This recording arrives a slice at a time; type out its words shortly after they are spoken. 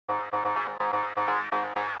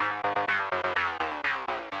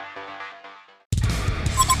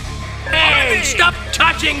Hey, stop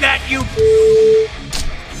touching that, you...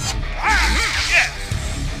 Yes!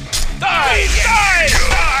 Die! Die!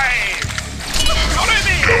 Die! Follow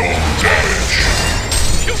me!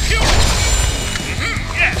 Pew pew!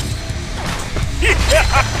 Yes!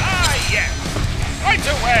 Yes! Right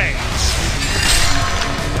away!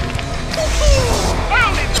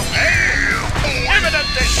 I'll lead the way!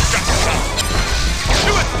 Imminent destruction!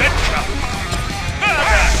 To adventure!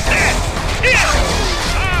 Murder! Death! Kill!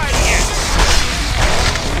 Ah, yes!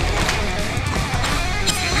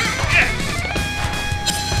 Yes!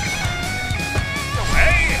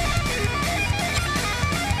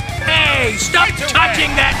 Hey, stop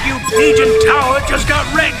touching that, you Legion Tower just got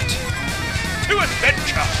wrecked! To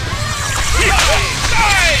adventure! Die!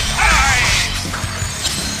 Die! Die!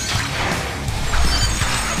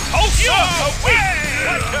 Repulsor away!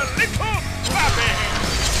 Like a little rabbit!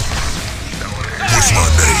 What's my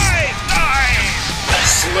name? Die!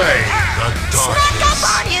 Slay the darkness. Snuck up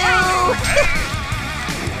on you!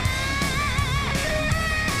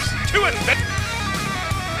 To adventure!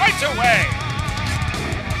 Right away!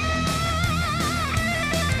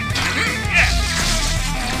 Yes!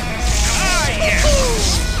 Ah, yes!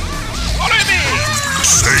 Follow me!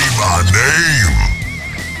 Say my name.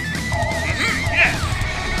 Yes!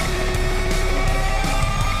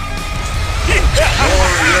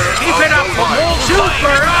 Keep it up for more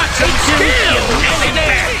super awesome skills!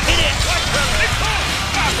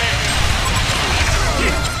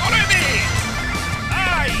 Follow me!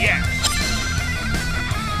 Ah, yes!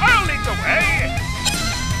 I'll lead the way!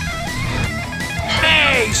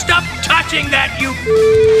 Hey, stop touching that, you...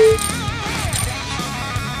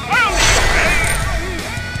 I'll lead the way!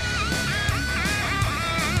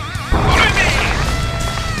 Follow me!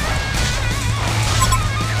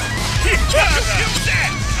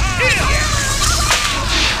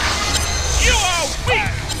 You are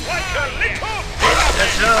weak like a little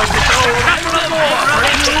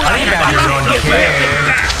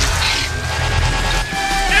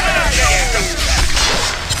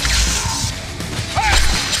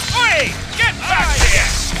Oi! Get back here!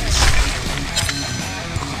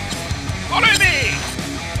 Follow me!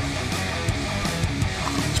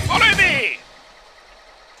 Follow me!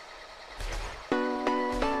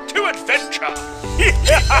 To adventure!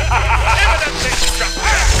 Imminent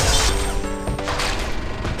destruction!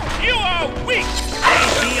 You are weak! I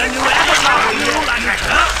see a new avatar you like a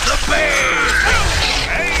cut the bear!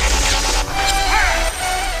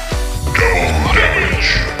 No damage.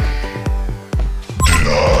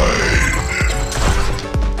 Denied.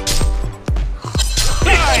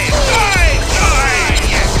 Die! Die! Die!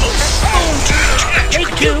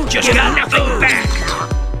 Take two, just got nothing back!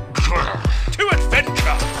 To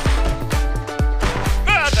adventure!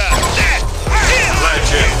 Murder! Death!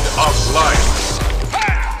 Legend of life.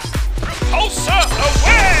 Repulsor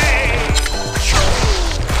away!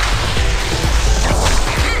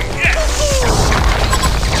 Yes!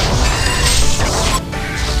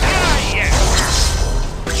 Ah, yes!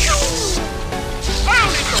 I'll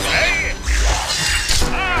lead the way!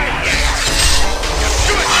 Ah, yes!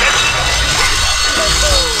 To adventure!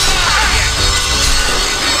 Ah, yes!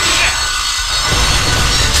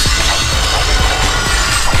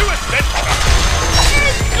 To adventure!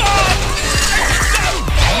 God!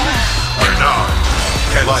 None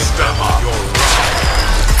can stop your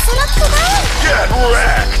Sarap ko ba? get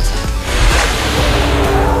wrecked.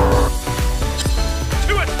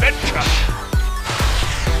 To adventure!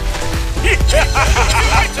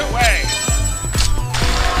 Right away!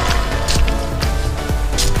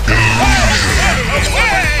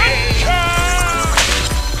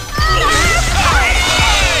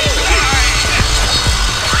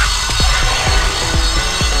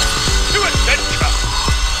 To adventure!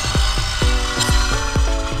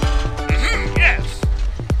 Yes!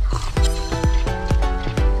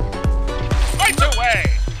 Right away!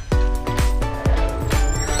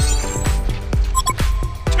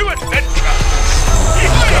 To adventure!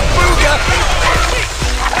 Booga!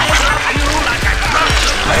 I love you like a drunk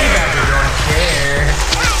don't care.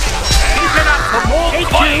 Keep it up for more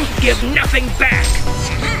coin, give nothing back!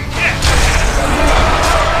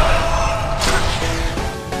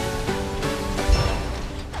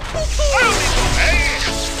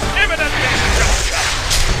 Imminent destruction!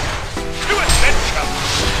 To adventure!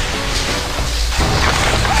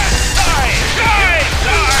 Die! Die!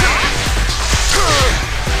 Die!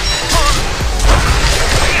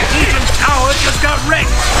 Legion Tower just got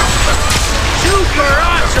wrecked! Super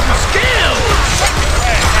awesome skills!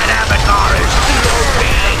 That avatar is too OP!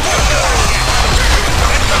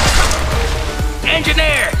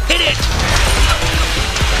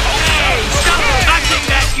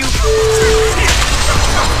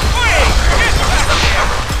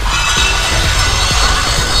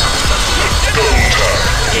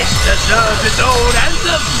 deserves its own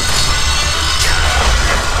anthem.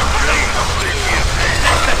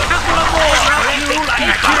 Just a couple of more round you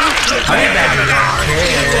like a truck. I better not care.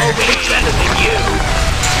 He's always better than you.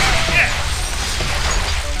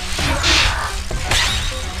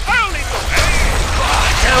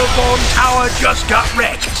 Hellborn Tower just got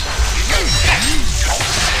wrecked.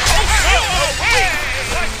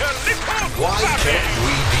 Why can't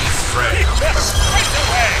we be friends?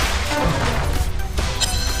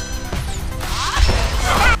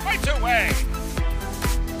 Right away!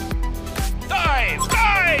 Dive!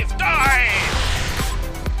 Dive! Dive!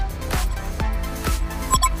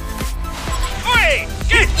 Oi!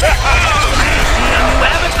 Get See a new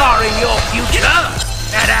avatar in your future?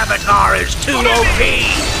 That avatar is too OP.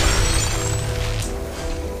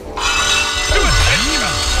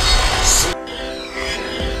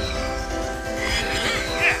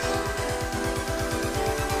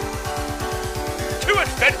 To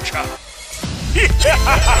adventure! You just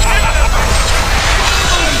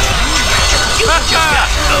got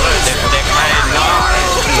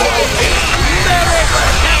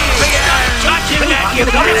touching that your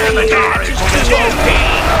avatar is too OP.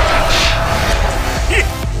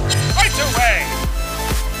 Right away!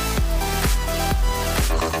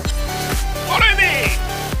 Follow me!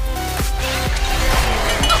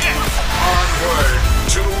 Onward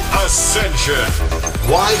to ascension.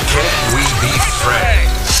 Why can't we be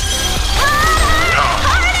friends?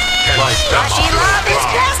 Like the Flashy love is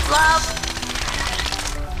best love.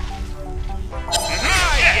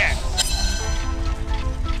 Yes!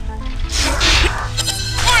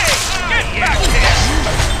 Oi! Get back here!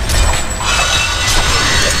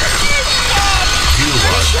 You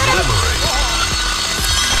are glimmering.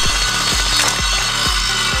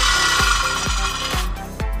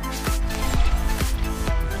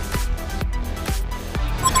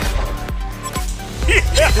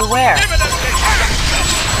 Beware.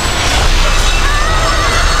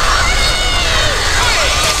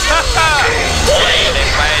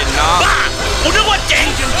 Wonder what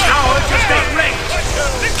Dungeon Tower just got wrecked.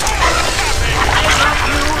 I love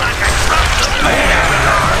you like a truck.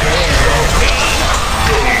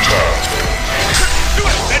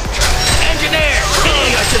 Engineer,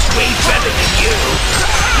 you're just way better than you.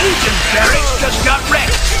 Legion Barracks just got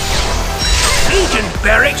wrecked. Legion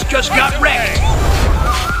Barracks just got wrecked.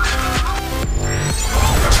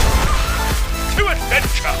 To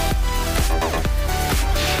adventure!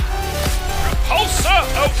 Repulsor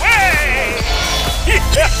away!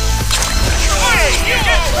 Oi! You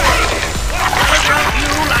get back! I love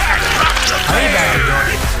you like a truck.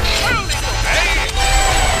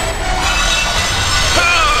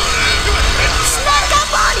 Snuck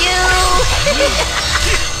up on you.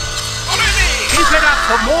 Follow me! Keep it up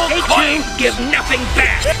for more coin. Give nothing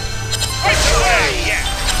back. Right away! Yeah!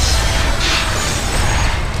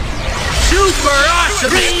 Super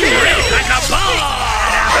awesome! Like a ball!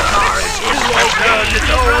 Avatar is too OP!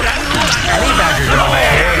 Honey badger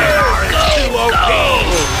too OP!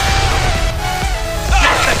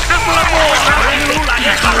 Just a couple of more around you like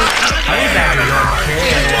a honey badger don't care!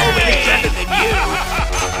 He's always better than you!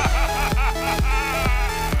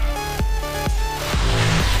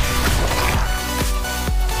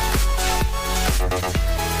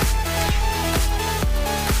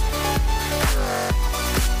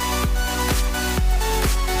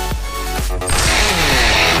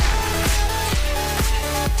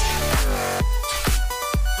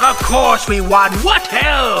 Of course we won, what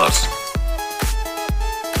else?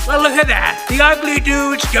 Well, look at that, the ugly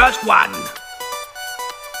dude's just won.